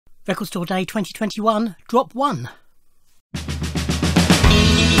Record Store Day 2021, Drop 1.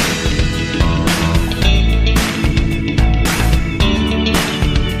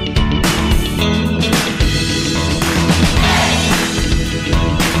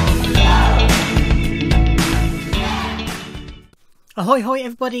 Ahoy hoy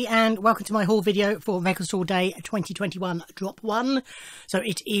everybody, and welcome to my haul video for Record Store Day 2021 Drop 1. So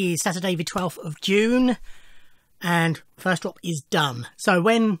it is Saturday the 12th of June and first drop is done. So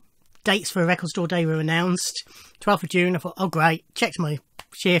when dates for Record Store Day were announced, 12th of June, I thought, oh great, checked my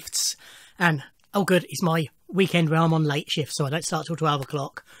shifts and oh good, it's my weekend where I'm on late shift, so I don't start till 12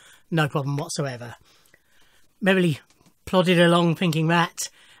 o'clock. No problem whatsoever. Merrily plodded along thinking that,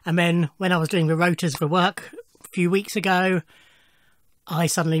 and then when I was doing the rotas for work a few weeks ago, I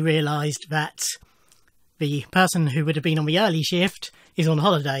suddenly realised that the person who would have been on the early shift is on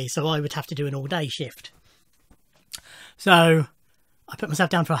holiday, so I would have to do an all-day shift. So I put myself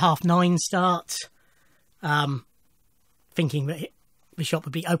down for a 9:30 start, thinking that the shop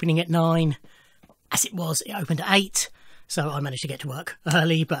would be opening at 9. As it was, it opened at 8, so I managed to get to work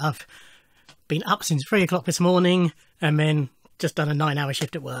early, but I've been up since 3 o'clock this morning and then just done a 9-hour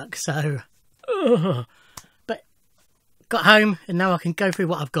shift at work, so... Got home and now I can go through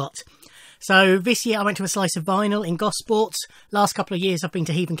what I've got. So this year I went to a Slice of Vinyl in Gosport. Last couple of years I've been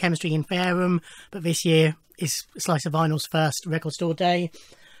to Heathen Chemistry in Fareham, but this year is Slice of Vinyl's first Record Store Day,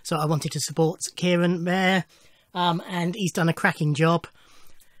 so I wanted to support Kieran there, and he's done a cracking job.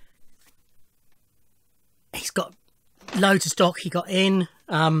 He's got loads of stock he got in.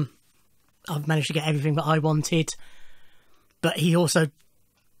 I've managed to get everything that I wanted, but he also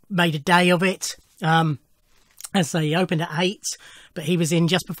made a day of it. As they opened at 8, but he was in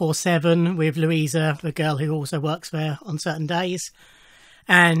just before 7 with Louisa, the girl who also works there on certain days.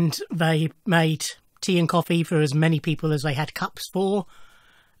 And they made tea and coffee for as many people as they had cups for.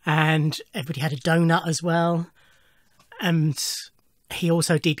 And everybody had a donut as well. And he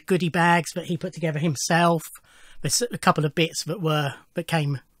also did goodie bags that he put together himself. There's a couple of bits that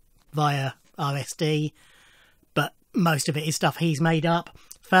came via RSD, but most of it is stuff he's made up.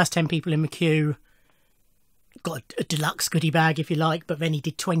 First 10 people in the queue got a deluxe goodie bag, if you like, but then he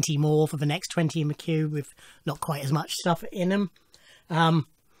did 20 more for the next 20 in the queue with not quite as much stuff in them.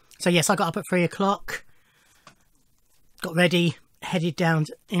 So yes, I got up at 3 o'clock, got ready, headed down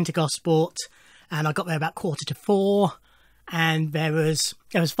into Gosport, and I got there about 3:45, and there was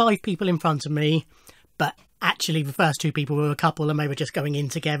 5 people in front of me, but actually the first 2 people were a couple and they were just going in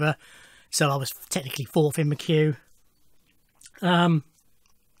together, so I was technically 4th in the queue.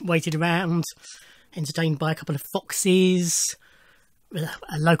 Waited around, entertained by a couple of foxes,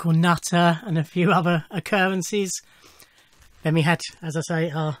 a local nutter and a few other occurrences. Then we had, as I say,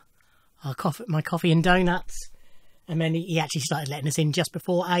 my coffee and donuts, and then he actually started letting us in just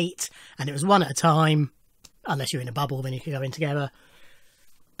before 8, and it was one at a time, unless you're in a bubble then you could go in together,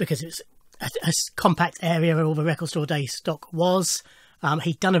 because it was a compact area where all the Record Store Day stock was.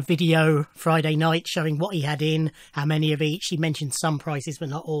 He'd done a video Friday night showing what he had in, how many of each. He mentioned some prices but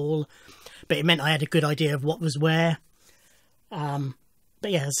not all, but it meant I had a good idea of what was where. But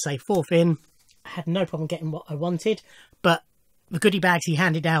yeah, as I say, 4th in, I had no problem getting what I wanted, but the goodie bags he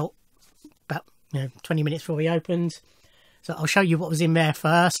handed out about 20 minutes before he opened, so I'll show you what was in there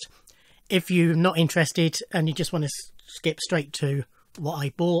first. If you're not interested and you just want to skip straight to what I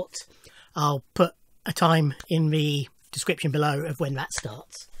bought, I'll put a time in the description below of when that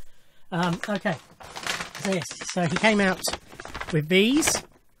starts. Okay, so yes, so he came out with these,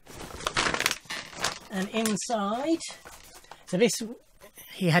 and inside, so this,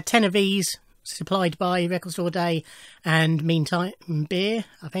 he had 10 of these supplied by Record Store Day and Meantime Beer,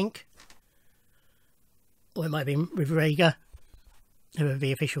 I think, or it might have been with Rega, who are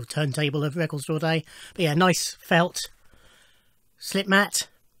the official turntable of Record Store Day. But yeah, nice felt slip mat,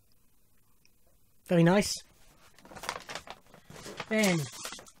 very nice. Then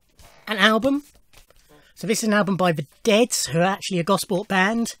an album. So this is an album by The Deads, who are actually a Gosport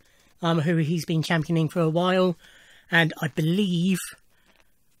band, who he's been championing for a while, and I believe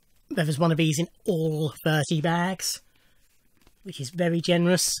there was one of these in all 30 bags, which is very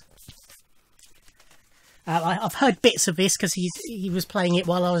generous. I've heard bits of this because he was playing it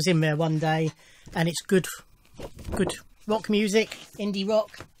while I was in there one day, and it's good rock music, indie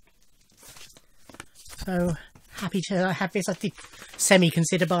rock. So happy to have this. I did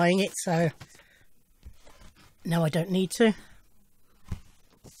semi-consider buying it, so no, I don't need to.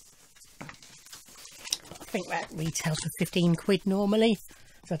 I think that retails for 15 quid normally,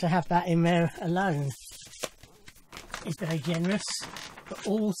 so to have that in there alone is very generous. But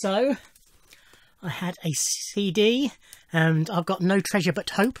also I had a CD, And I've got No Treasure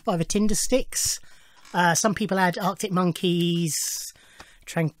But Hope by the Tindersticks. Some people had Arctic Monkeys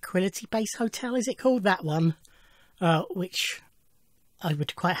Tranquility Base Hotel, is it called? That one, which I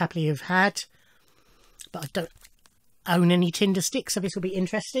would quite happily have had, but I don't own any Tindersticks, so this will be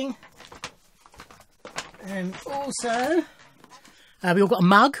interesting. And also, we all got a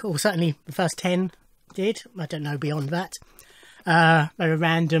mug, or certainly the first 10 did. I don't know beyond that. Very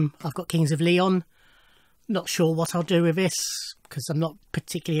random. I've got Kings of Leon. Not sure what I'll do with this, because I'm not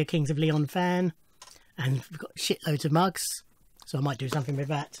particularly a Kings of Leon fan. And we've got shitloads of mugs, so I might do something with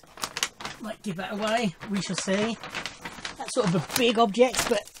that. Might give that away. We shall see. That's sort of a big object,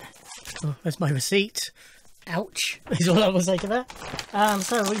 but... Oh, there's my receipt. Ouch, is all I will say to that.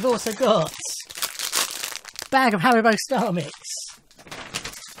 So we've also got a bag of Haribo Star Mix,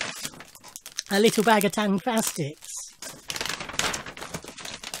 a little bag of Tang Fastics,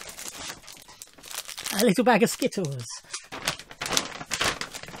 a little bag of Skittles,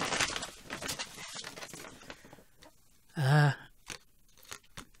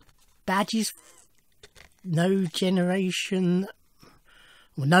 badges, No Generation,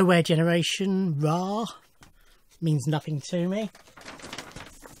 or Nowhere Generation, RAR, means nothing to me.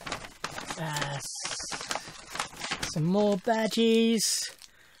 Some more badges,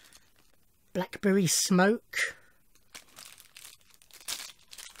 Blackberry Smoke,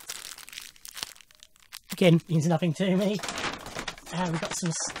 again, means nothing to me. We've got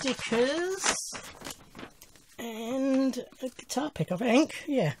some stickers and a guitar pick, I think.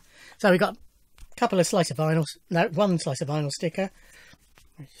 Yeah. So we've got a couple of slice of vinyls. No, one slice of vinyl sticker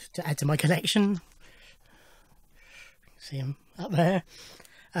to add to my collection. See them up there.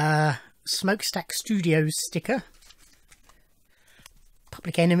 Smokestack Studios sticker.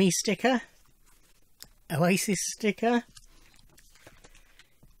 Public Enemy sticker. Oasis sticker.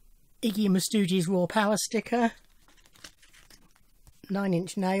 Iggy and the Stooges Raw Power sticker. 9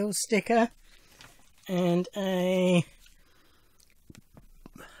 Inch Nails sticker. And a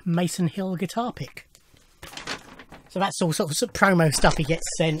Mason Hill guitar pick. So that's all sort of promo stuff he gets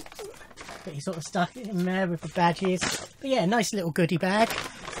sent. That he sort of stuck in there with the badges. But yeah, nice little goodie bag.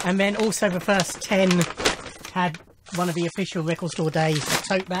 And then also the first 10 had one of the official Record Store Day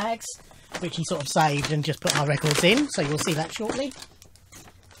tote bags, which he sort of saved and just put our records in. So you'll see that shortly.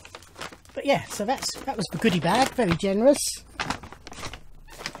 But yeah, so that was the goodie bag. Very generous.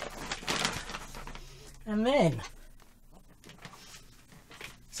 And then,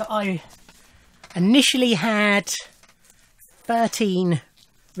 so I initially had 13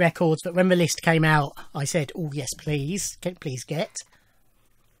 records, but when the list came out, I said, "Oh yes, please get."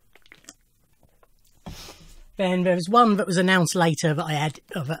 Then there was one that was announced later that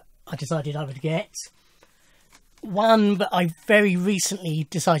I decided I would get. One that I very recently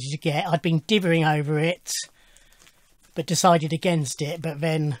decided to get. I'd been dithering over it, but decided against it. But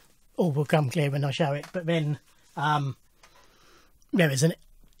then all will come clear when I show it. But then there was an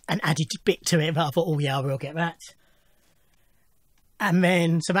added bit to it that I thought, oh yeah, I will get that. And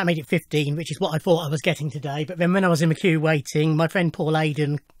then, so that made it 15, which is what I thought I was getting today. But then when I was in the queue waiting, my friend Paul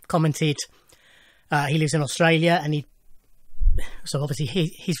Aiden commented, he lives in Australia, and so obviously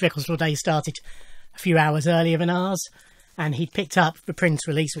his Record Store Day started a few hours earlier than ours, and he'd picked up the Prince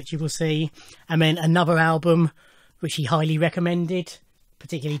release, which you will see, and then another album, which he highly recommended,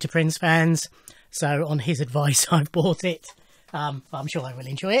 particularly to Prince fans. So on his advice, I've bought it. I'm sure I will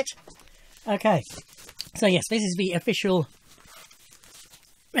enjoy it. Okay, so yes, this is the official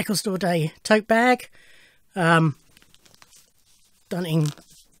Record Store Day tote bag, done in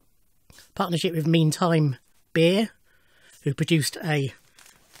partnership with Meantime Beer, who produced a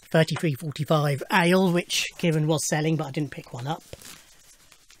 3345 ale, which Kieran was selling, but I didn't pick one up.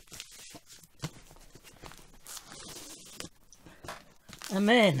 And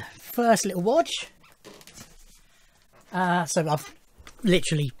then, first little watch. So I've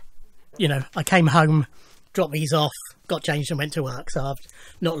literally, I came home, dropped these off, got changed and went to work, so I've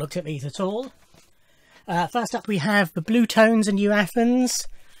not looked at these at all. First up we have the Blue Tones and New Athens.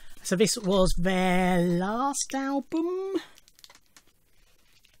 So this was their last album.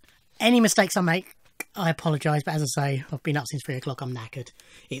 Any mistakes I make, I apologise, but as I say, I've been up since 3 o'clock, I'm knackered.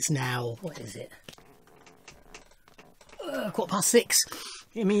 It's now, what is it? 6:15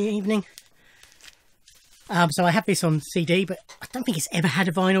 in the evening. So I have this on CD, but I don't think it's ever had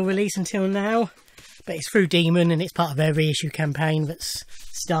a vinyl release until now. But it's through Demon, and it's part of their reissue campaign that's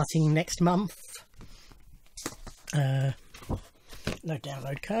starting next month. No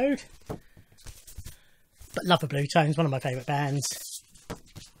download code. But love the Blue Tones, one of my favourite bands.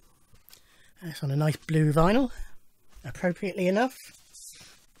 It's on a nice blue vinyl, appropriately enough.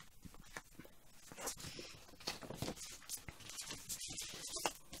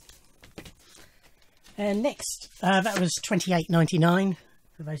 And next, that was $28.99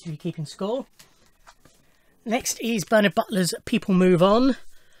 for those of you keeping score. Next is Bernard Butler's People Move On.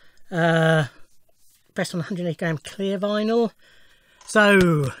 Pressed on 180 gram clear vinyl.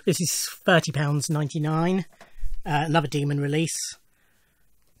 So this is £30.99. Another Demon release.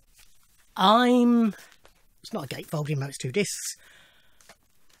 It's not a gatefold, even though it's 2 discs.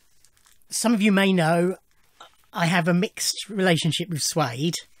 Some of you may know I have a mixed relationship with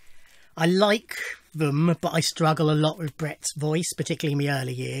Suede. I like them, but I struggle a lot with Brett's voice, particularly in my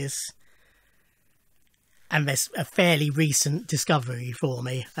early years. And there's a fairly recent discovery for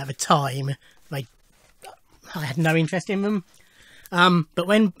me. At the time, I had no interest in them.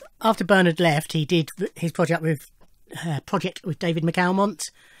 But after Bernard left, he did his project with David McAlmont,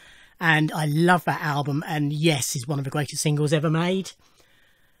 and I love that album. And yes, is one of the greatest singles ever made.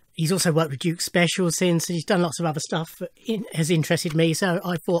 He's also worked with Duke Special since, and he's done lots of other stuff that has interested me. So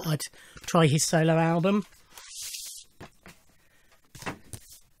I thought I'd try his solo album.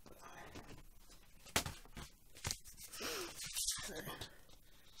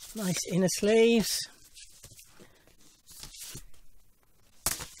 Nice inner sleeves.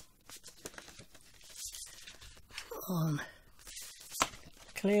 On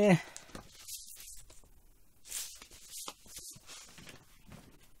clear.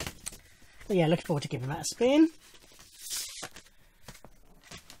 But yeah, looking forward to giving that a spin.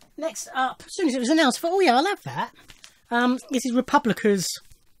 Next up, as soon as it was announced, I thought, oh yeah, I'll have that. This is Republica's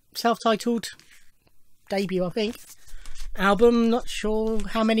self-titled debut, I think, album. Not sure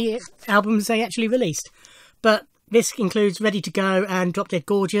how many albums they actually released, but this includes Ready to Go and Drop Dead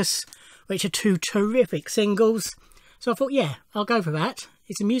Gorgeous, which are 2 terrific singles. So I thought, yeah, I'll go for that.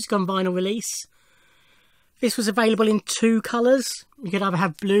 It's a music on vinyl release. This was available in 2 colours. You could either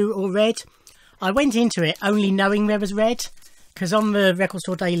have blue or red. I went into it only knowing there was red, because on the Record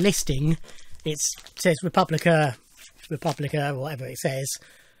Store Day listing, it says Republica, or whatever it says,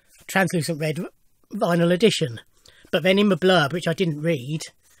 translucent red vinyl edition. But then in the blurb, which I didn't read,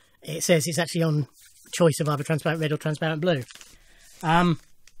 it says it's actually on choice of either transparent red or transparent blue.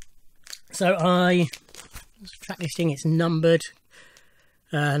 So track listing, it's numbered,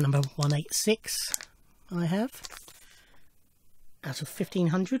 number 186 I have, out of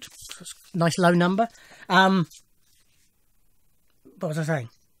 1,500, nice low number. What was I saying?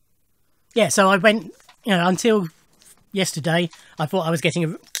 Yeah, so I went, until yesterday, I thought I was getting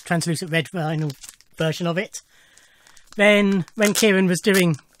a translucent red vinyl version of it. Then, when Kieran was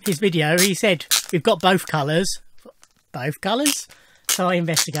doing his video, he said, we've got both colours. Both colours? So I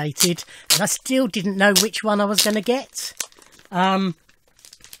investigated, and I still didn't know which one I was going to get. And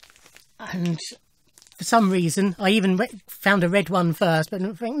for some reason, I even found a red one first, but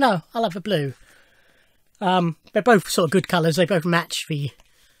I think, no, I'll have a blue. They're both sort of good colours. They both match the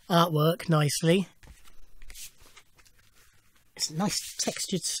artwork nicely. It's a nice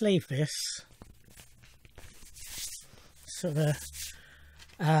textured sleeve, this. Sort of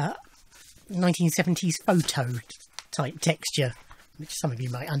a 1970s photo type texture, which some of you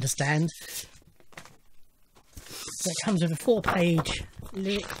might understand. So it comes with a 4-page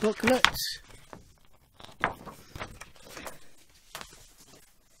lyric booklet.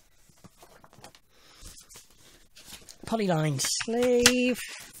 Polyline sleeve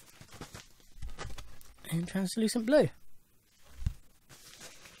and translucent blue.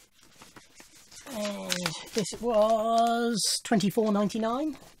 And this was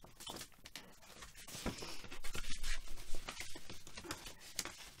 $24.99.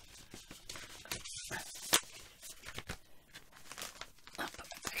 I'll put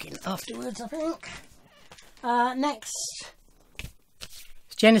that back in afterwards, I think. Next,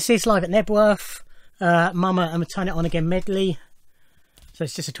 Genesis live at Nebworth. Mama and Turn It On Again medley. So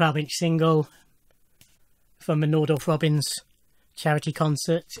it's just a 12-inch single from the Nordorf Robbins charity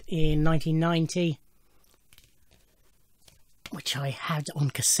concert in 1990, which I had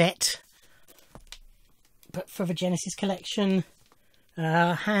on cassette. But for the Genesis collection,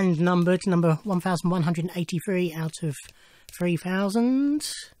 hand numbered, number 1183 out of 3000.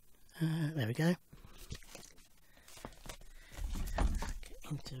 There we go. Get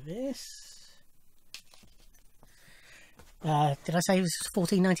into this. Did I say it was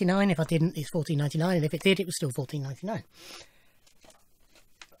 $14.99? If I didn't, it's $14.99, and if it did, it was still $14.99.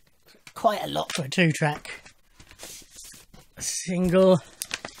 Quite a lot for a 2-track single,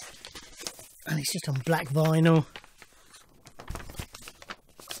 and it's just on black vinyl.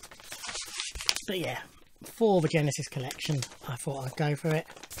 But yeah, for the Genesis collection, I thought I'd go for it.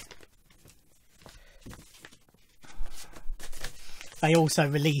 They also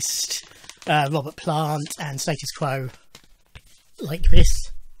released Robert Plant and Status Quo like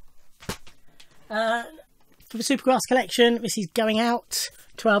this. For the Supergrass collection, this is Going Out,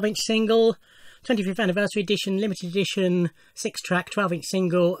 12-inch single, 25th anniversary edition, limited edition, 6-track, 12-inch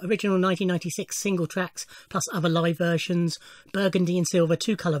single, original 1996 single tracks, plus other live versions, burgundy and silver,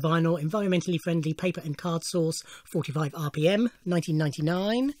 2-colour vinyl, environmentally friendly paper and card source, 45 RPM,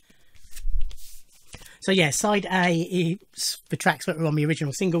 1999. So yeah, side A is the tracks that were on the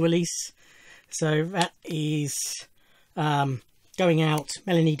original single release. So that is Going Out,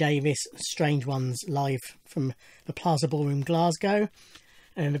 Melanie Davis, Strange Ones live from the Plaza Ballroom, Glasgow.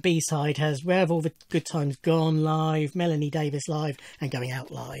 And the B-side has Where Have All the Good Times Gone live, Melanie Davis live, and Going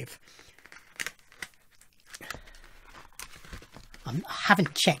Out live. I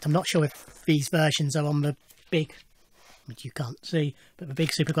haven't checked. I'm not sure if these versions are on the big, which you can't see, but the big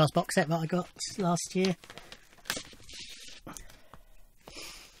Supergrass box set that I got last year.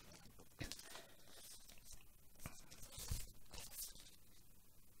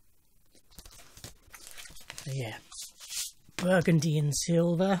 So yeah. Burgundy and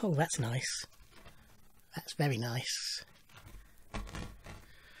silver. Oh, that's nice. That's very nice.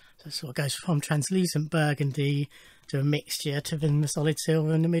 So it sort of goes from translucent burgundy to a mixture to then the solid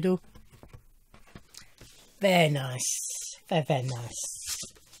silver in the middle. Very nice. Very, very nice.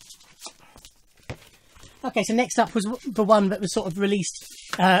 Okay, so next up was the one that was sort of released,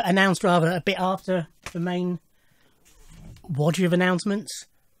 announced rather, a bit after the main wadge of announcements.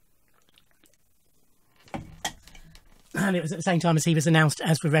 And it was at the same time as he was announced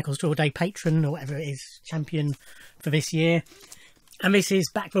as the Record Store Day patron, or whatever it is, champion for this year. And this is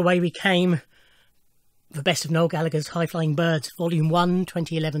Back the Way We Came, the best of Noel Gallagher's High Flying Birds, Volume 1,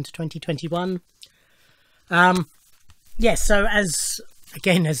 2011 to 2021. Yes, so as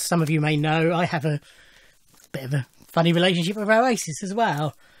some of you may know, I have a bit of a funny relationship with Oasis as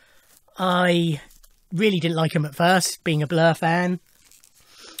well. I really didn't like them at first, being a Blur fan.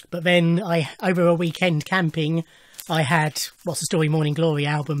 But then over a weekend camping, I had What's the Story Morning Glory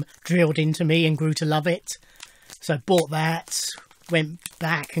album drilled into me and grew to love it. So I bought that, went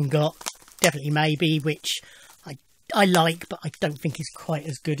back and got Definitely Maybe, which I like, but I don't think is quite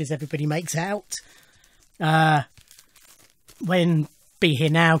as good as everybody makes out. When Be Here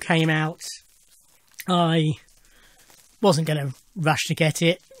Now came out, I wasn't going to rush to get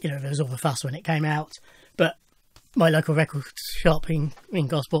it. You know, there was all the fuss when it came out. But my local record shop in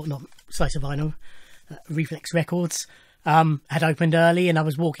Gosport, not Slice of Vinyl, Reflex Records, had opened early, and I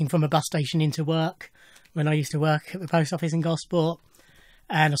was walking from a bus station into work when I used to work at the post office in Gosport,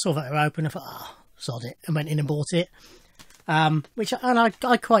 and I saw that they were open. I thought, oh, sod it, and went in and bought it.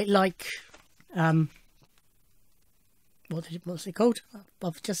 I quite like. What's it called?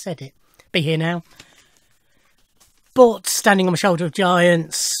 I've just said it. Be Here Now. Bought Standing on the Shoulder of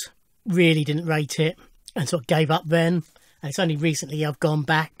Giants. Really didn't rate it, and sort of gave up then. And it's only recently I've gone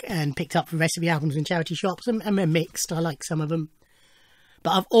back and picked up the rest of the albums in charity shops, and they're mixed. I like some of them.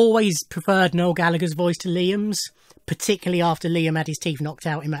 But I've always preferred Noel Gallagher's voice to Liam's, particularly after Liam had his teeth knocked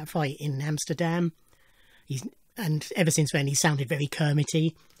out in that fight in Amsterdam. And ever since then, he sounded very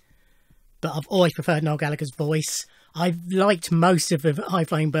Kermity. But I've always preferred Noel Gallagher's voice. I've liked most of the High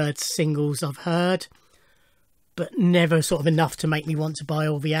Flying Birds singles I've heard, but never sort of enough to make me want to buy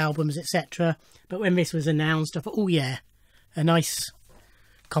all the albums, etc. But when this was announced, I thought, oh yeah, a nice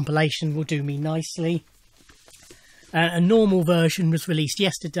compilation will do me nicely. A normal version was released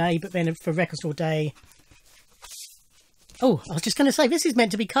yesterday, but then for Record Store Day... Oh, I was just going to say, this is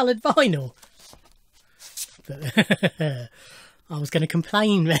meant to be coloured vinyl. But I was going to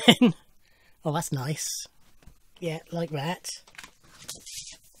complain then. Oh, that's nice. Yeah, like that.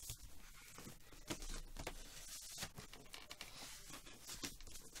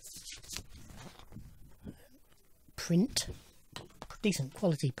 Print. Decent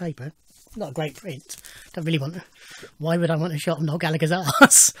quality paper. Not a great print. Don't really want to... Why would I want a shot of Noel Gallagher's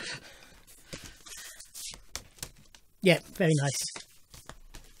arse? Yeah, very nice.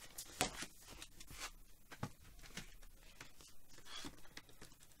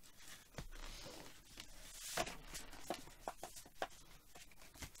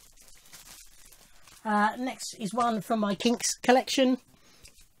 Next is one from my Kinks collection,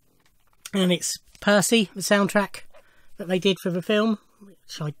 and it's Percy, the soundtrack that they did for the film,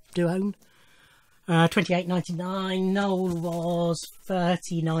 which I do own. $28.99. Noel was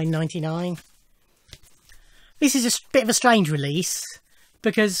 $39.99. This is a bit of a strange release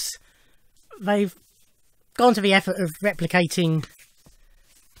because they've gone to the effort of replicating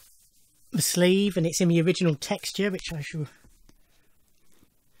the sleeve, and it's in the original texture, which I shall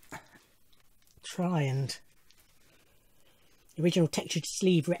try and... The original textured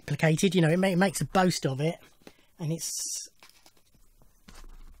sleeve replicated, you know, it makes a boast of it, and it's...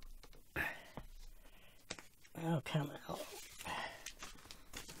 I'll come out.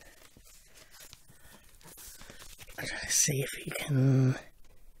 Let's see if you can.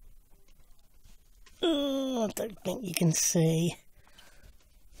 Oh, I don't think you can see,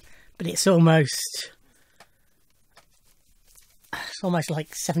 but it's almost like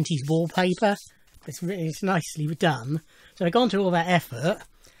 70s wallpaper. It's nicely done. So I've gone through all that effort,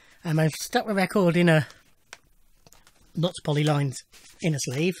 and I've stuck the record in a lots of polylined inner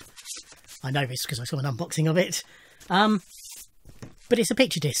sleeve. I know this because I saw an unboxing of it. But it's a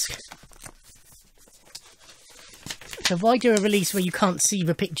picture disc. So why do a release where you can't see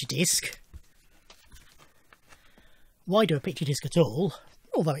the picture disc? Why do a picture disc at all?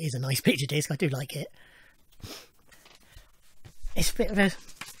 Although it is a nice picture disc, I do like it. It's a bit of a...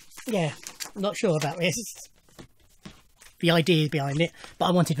 yeah, I'm not sure about this. The ideas behind it, but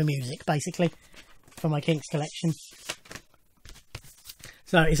I wanted the music, basically, for my Kinks collection.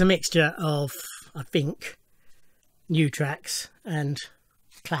 So it's a mixture of, I think, new tracks and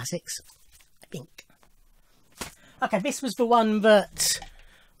classics, I think. Okay, this was the one that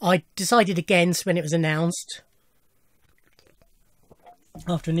I decided against when it was announced.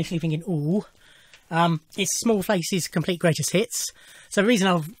 After initially thinking, ooh, it's Small Faces Complete Greatest Hits. So the reason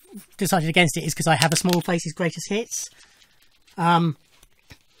I've decided against it is because I have a Small Faces Greatest Hits. But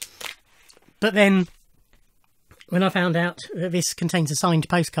then, when I found out that this contains a signed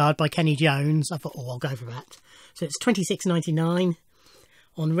postcard by Kenny Jones, I thought, oh, I'll go for that. So it's $26.99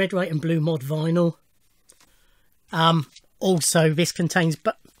 on red, white and blue mod vinyl. Also, this contains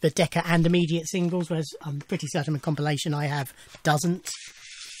the Decca and immediate singles, whereas I'm pretty certain the compilation I have doesn't.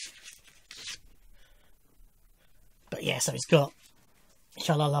 But yeah, so it's got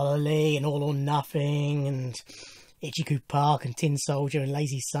Sha-La-La-La Lee and All or Nothing and Ichiku Park and Tin Soldier and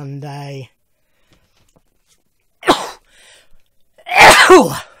Lazy Sunday.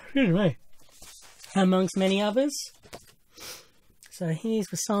 Amongst many others. So here's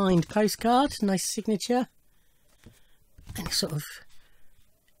the signed postcard, nice signature. And sort of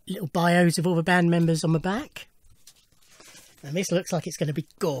little bios of all the band members on the back. And this looks like it's going to be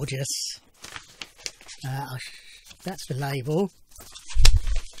gorgeous. That's the label.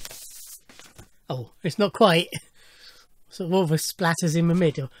 Oh, it's not quite. Sort of all the splatters in the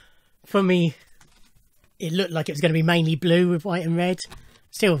middle. For me, it looked like it was going to be mainly blue with white and red.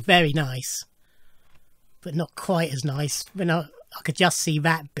 Still very nice. But not quite as nice. When I could just see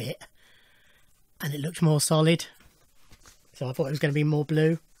that bit. And it looked more solid. So I thought it was going to be more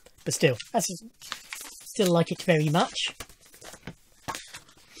blue. But still, I still like it very much.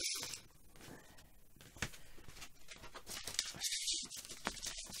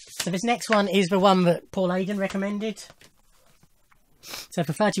 So this next one is the one that Paul Aiden recommended. So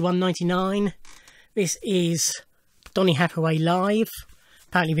for $31.99, this is Donny Hathaway Live.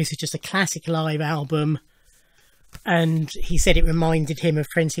 Apparently this is just a classic live album. And he said it reminded him of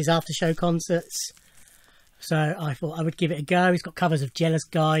Prince's after show concerts. So I thought I would give it a go. He's got covers of Jealous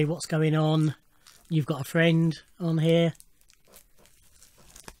Guy, What's Going On, You've Got a Friend on here.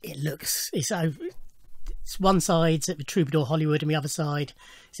 It looks... It's one side's at the Troubadour Hollywood and the other side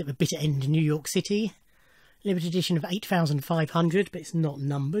is at the Bitter End New York City. Limited edition of 8,500, but it's not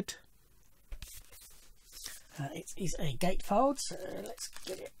numbered. It is a gatefold, so let's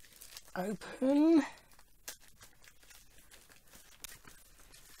get it open.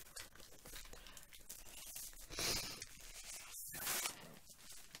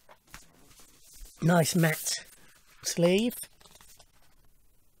 Nice matte sleeve.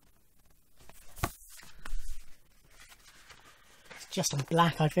 It's just on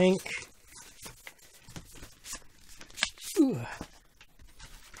black, I think. Ooh.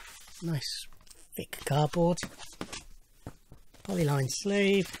 Nice thick cardboard. Polyline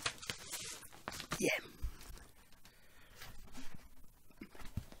sleeve. Yeah.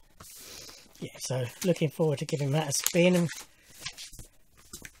 Yeah, so looking forward to giving that a spin and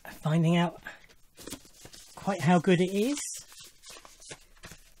finding out quite how good it is.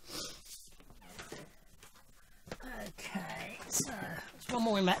 Okay, so there's one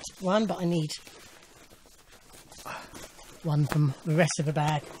more in that one, but I need one from the rest of the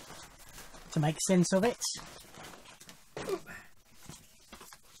bag to make sense of it.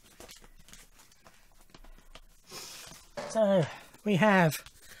 So we have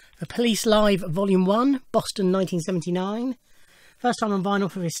The Police Live Volume 1, Boston 1979. First time on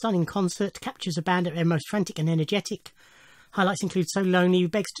vinyl for this stunning concert, captures a band at their most frantic and energetic. Highlights include So Lonely,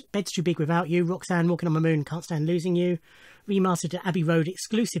 Bed's Too Big Without You, Roxanne, Walking on the Moon, Can't Stand Losing You. Remastered at Abbey Road,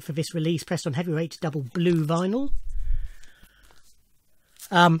 exclusive for this release, pressed on heavyweight double blue vinyl.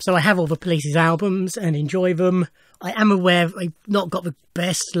 So I have all the Police's albums and enjoy them. I am aware they've not got the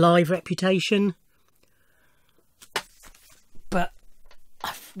best live reputation.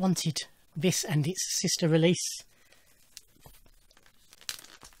 wanted this and its sister release,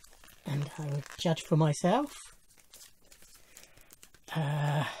 and I will judge for myself.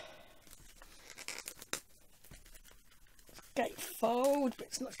 Gatefold, but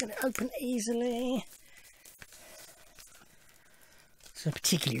it's not going to open easily. So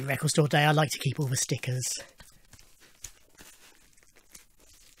particularly Record Store Day, I like to keep all the stickers,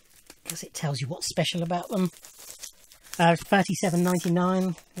 because it tells you what's special about them. It's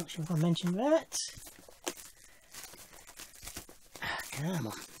 $37.99. Not sure if I mentioned that. Come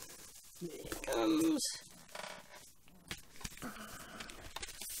on. Here it comes.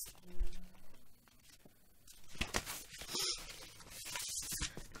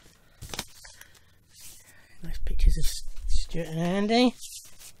 Nice pictures of Stuart and Andy.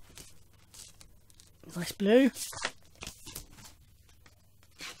 Nice blue.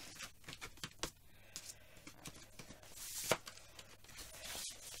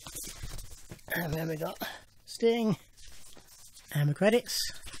 And then we got Sting and the credits.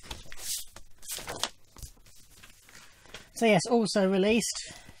 So yes, also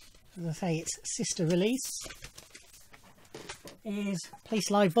released, as I say, its sister release is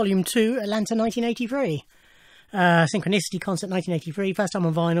Police Live Volume 2, Atlanta 1983. Synchronicity Concert 1983, first time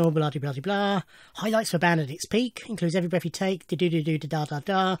on vinyl, blah blah blah blah. Highlights for band at its peak, includes Every Breath You Take, da do da da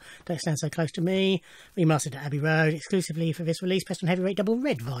da, Don't Stand So Close to Me, remastered at Abbey Road, exclusively for this release, pressed on heavyweight double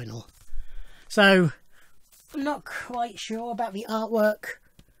red vinyl. So, I'm not quite sure about the artwork,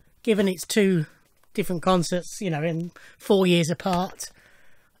 given it's two different concerts, you know, in 4 years apart.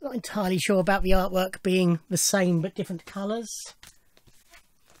 I'm not entirely sure about the artwork being the same but different colours.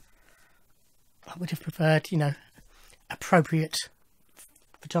 I would have preferred, you know, appropriate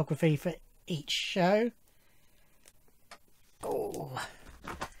photography for each show. Oh.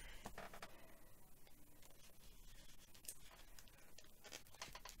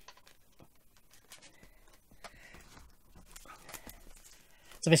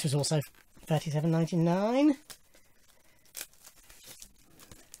 So this was also $37.99.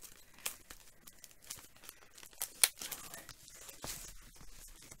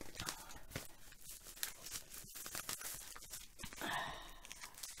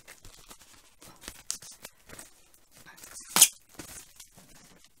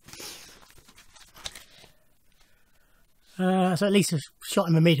 So at least a shot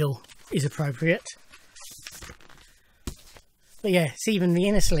in the middle is appropriate. But yeah, it's even the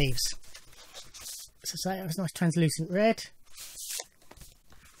inner sleeves. So it was nice translucent red.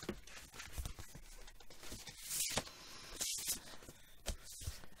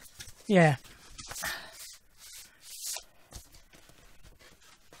 Yeah.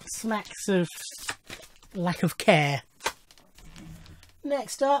 Smacks of lack of care.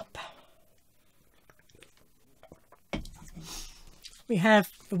 Next up, we have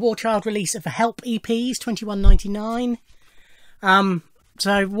the War Child release of the Help EPs, $21.99.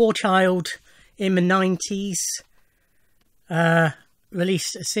 So War Child in the 90s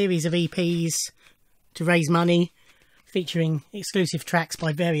released a series of EPs to raise money, featuring exclusive tracks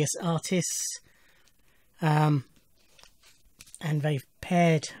by various artists, and they've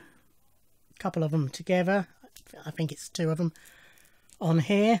paired a couple of them together. I think it's two of them on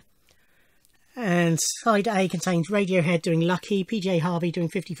here. And side A contains Radiohead doing Lucky, PJ Harvey doing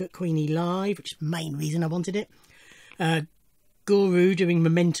 50 Foot Queenie live, which is the main reason I wanted it. Guru doing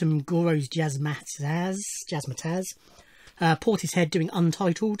Momentum, Goro's Jazzmatazz. Portishead doing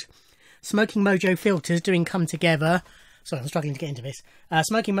Untitled. Smoking Mojo Filters doing Come Together. Sorry, I'm struggling to get into this.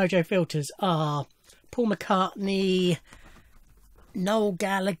 Smoking Mojo Filters are Paul McCartney, Noel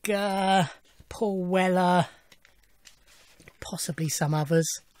Gallagher, Paul Weller, possibly some others,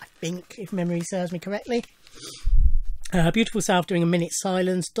 I think, if memory serves me correctly. Beautiful South doing A Minute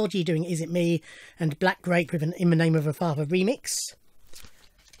Silence, Dodgy doing Is It Me, and Black Grape with an In the Name of a Father remix.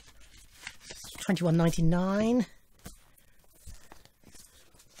 $21.99.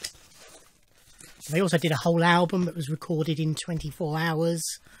 They also did a whole album that was recorded in 24 hours,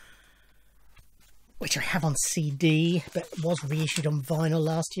 which I have on CD, but was reissued on vinyl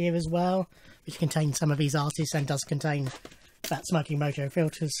last year as well, which contains some of these artists and does contain that Smoking Mojo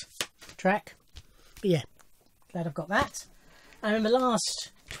Filters track. But yeah, glad I've got that. And then the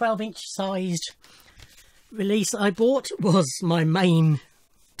last 12-inch sized release that I bought was my main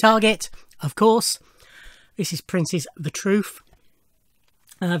target, of course. This is Prince's The Truth.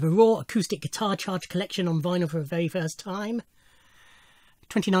 The Raw Acoustic Guitar Charge Collection on vinyl for the very first time.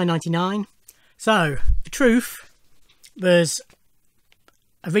 $29.99. So, The Truth was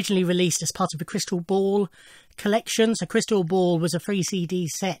originally released as part of the Crystal Ball collection. So Crystal Ball was a 3 CD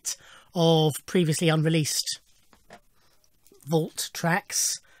set of previously unreleased vault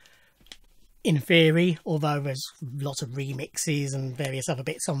tracks in theory, although there's lots of remixes and various other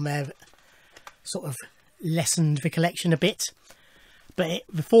bits on there that sort of lessened the collection a bit. But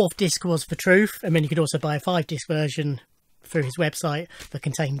the 4th disc was The Truth, and then you could also buy a 5-disc version through his website that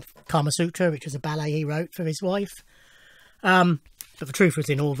contained Kama Sutra, which was a ballet he wrote for his wife. But The Truth was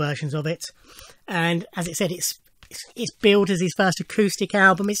in all versions of it. And as it said, it's billed as his first acoustic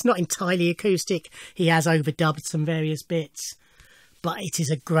album. It's not entirely acoustic. He has overdubbed some various bits. But it is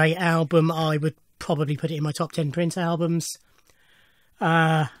a great album. I would probably put it in my top 10 Prince albums.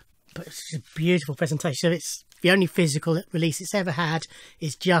 But it's a beautiful presentation. So it's the only physical release it's ever had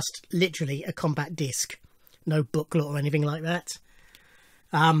is just literally a compact disc. No booklet or anything like that.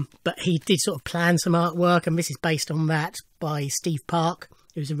 But he did sort of plan some artwork, and this is based on that by Steve Park,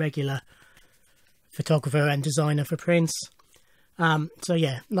 who's a regular photographer and designer for Prince. So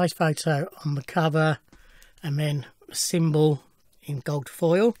yeah, nice photo on the cover, and then a symbol in gold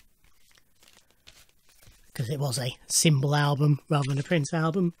foil, because it was a symbol album rather than a Prince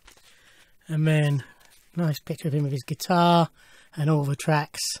album. And then nice picture of him with his guitar and all the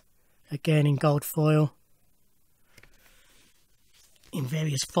tracks, again in gold foil, in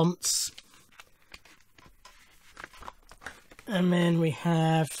various fonts. And then we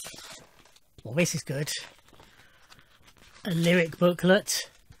have, well, this is good, a lyric booklet.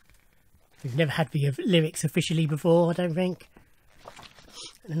 We've never had the lyrics officially before, I don't think.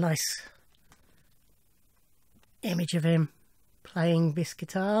 And a nice image of him playing this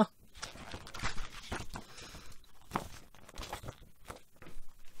guitar.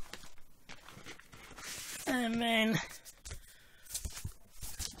 And then,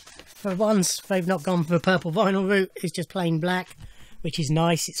 for once, they've not gone for the purple vinyl route. It's just plain black, which is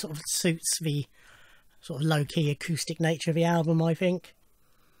nice. It sort of suits the sort of low-key acoustic nature of the album, I think.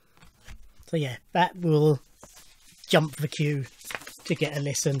 So yeah, that will jump the queue to get a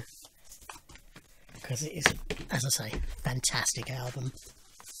listen, because it is, as I say, fantastic album.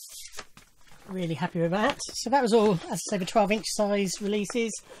 Really happy with that. So that was all, as I say, the 12-inch size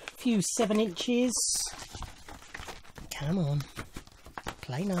releases. A few 7 inches. Come on.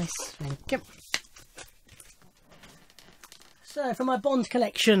 Play nice. Thank you. So, for my Bond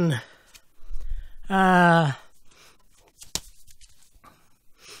collection, a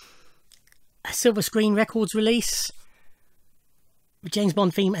Silver Screen Records release, James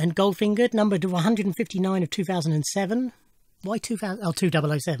Bond theme and Goldfingered, numbered 159 of 2007. Why 2000? Oh,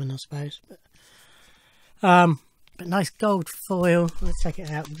 2007, I suppose. But nice gold foil. Let's take it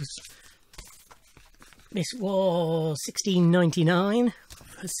out. This was $16.99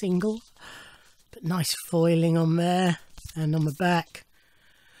 for a single, but nice foiling on there and on the back.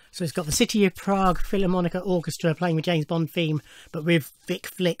 So it's got the City of Prague Philharmonica Orchestra playing the James Bond theme, but with Vic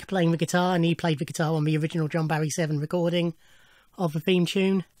Flick playing the guitar, and he played the guitar on the original John Barry 7 recording of the theme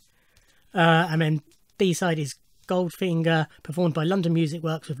tune. And then B-side is Goldfinger, performed by London Music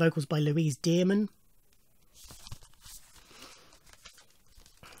Works with vocals by Louise Dearman.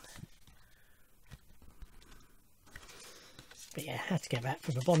 But yeah, had to get that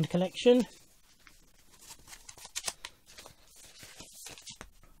from the Bond collection.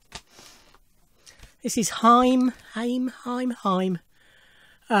 This is Haim.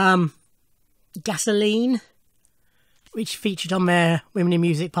 Gasoline, which featured on their Women in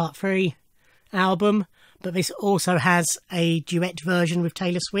Music Part 3 album, but this also has a duet version with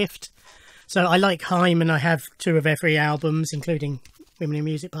Taylor Swift. So I like Haim, and I have 2 of their 3 albums, including Women in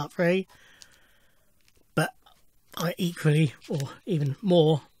Music Part 3. But I equally, or even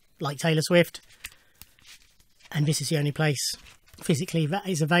more, like Taylor Swift. And this is the only place physically that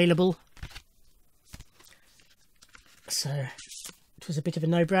is available. So it was a bit of a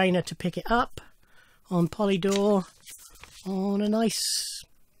no-brainer to pick it up on Polydor on a nice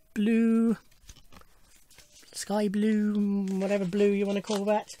blue, sky blue, whatever blue you want to call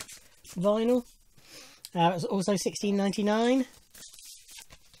that, vinyl. It was also $16.99.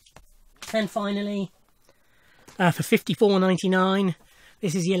 And finally, for $54.99,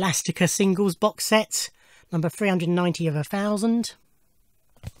 this is the Elastica Singles box set, number 390 of 1000,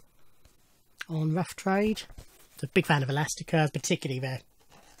 on Rough Trade. I'm a big fan of Elastica, particularly their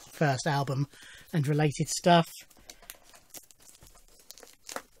first album and related stuff.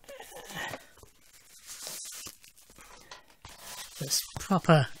 It's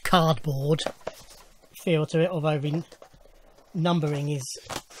proper cardboard feel to it, although the numbering is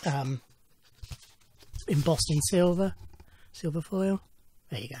embossed in silver foil.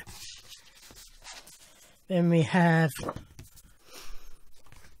 There you go. Then we have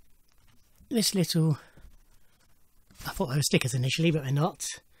this little, I thought they were stickers initially, but they're not,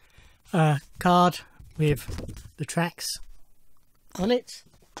 card with the tracks on it.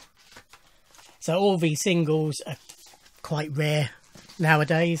 So all these singles are quite rare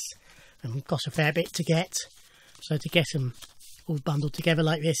nowadays and cost a fair bit to get. So to get them all bundled together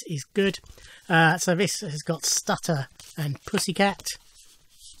like this is good. So this has got Stutter and Pussycat,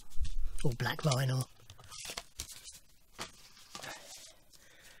 or Black Vinyl.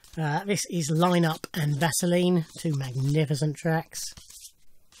 This is Line Up and Vaseline, two magnificent tracks.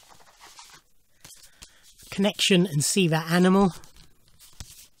 Connection and See That Animal.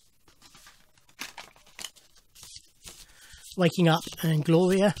 Waking Up and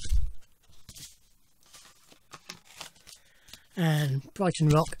Gloria. And Brighton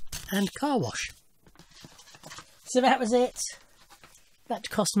Rock and Car Wash. So that was it. That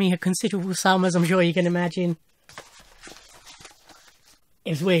cost me a considerable sum, as I'm sure you can imagine. It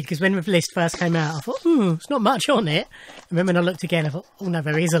was weird because when the list first came out, I thought, it's not much on it. And then when I looked again, I thought, oh no,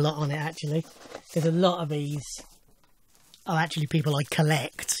 there is a lot on it actually. There's a lot of these are actually people I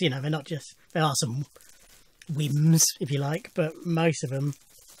collect. You know, they're not just, there are some whims, if you like, but most of them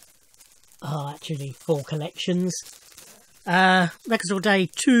are actually full collections. Records All Day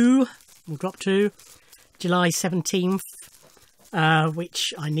 2, we'll drop 2, July 17th,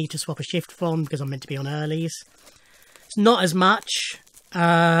 which I need to swap a shift from because I'm meant to be on earlies. It's not as much.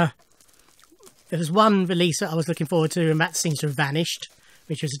 There was one release that I was looking forward to, and that seems to have vanished,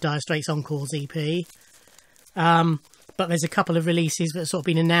 which was a Dire Straits Encores EP. But there's a couple of releases that have sort of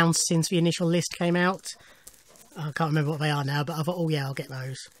been announced since the initial list came out. I can't remember what they are now, but I thought, oh yeah, I'll get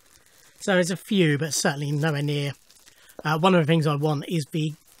those. So there's a few, but certainly nowhere near. One of the things I want is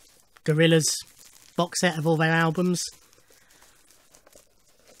the Gorillaz box set of all their albums.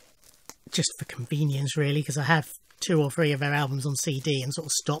 Just for convenience, really, because I have 2 or 3 of their albums on CD and sort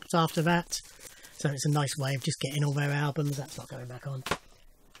of stopped after that. So it's a nice way of just getting all their albums. That's not going back on.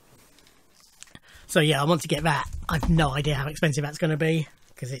 So yeah, I want to get that. I've no idea how expensive that's going to be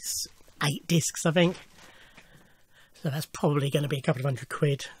because it's 8 discs, I think. So that's probably going to be a couple of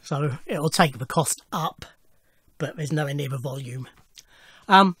 £100. So it'll take the cost up, but there's nowhere near the volume.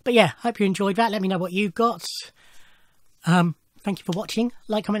 But yeah, hope you enjoyed that. Let me know what you got. Thank you for watching.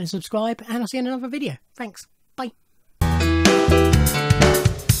 Like, comment and subscribe, and I'll see you in another video. Thanks. Bye.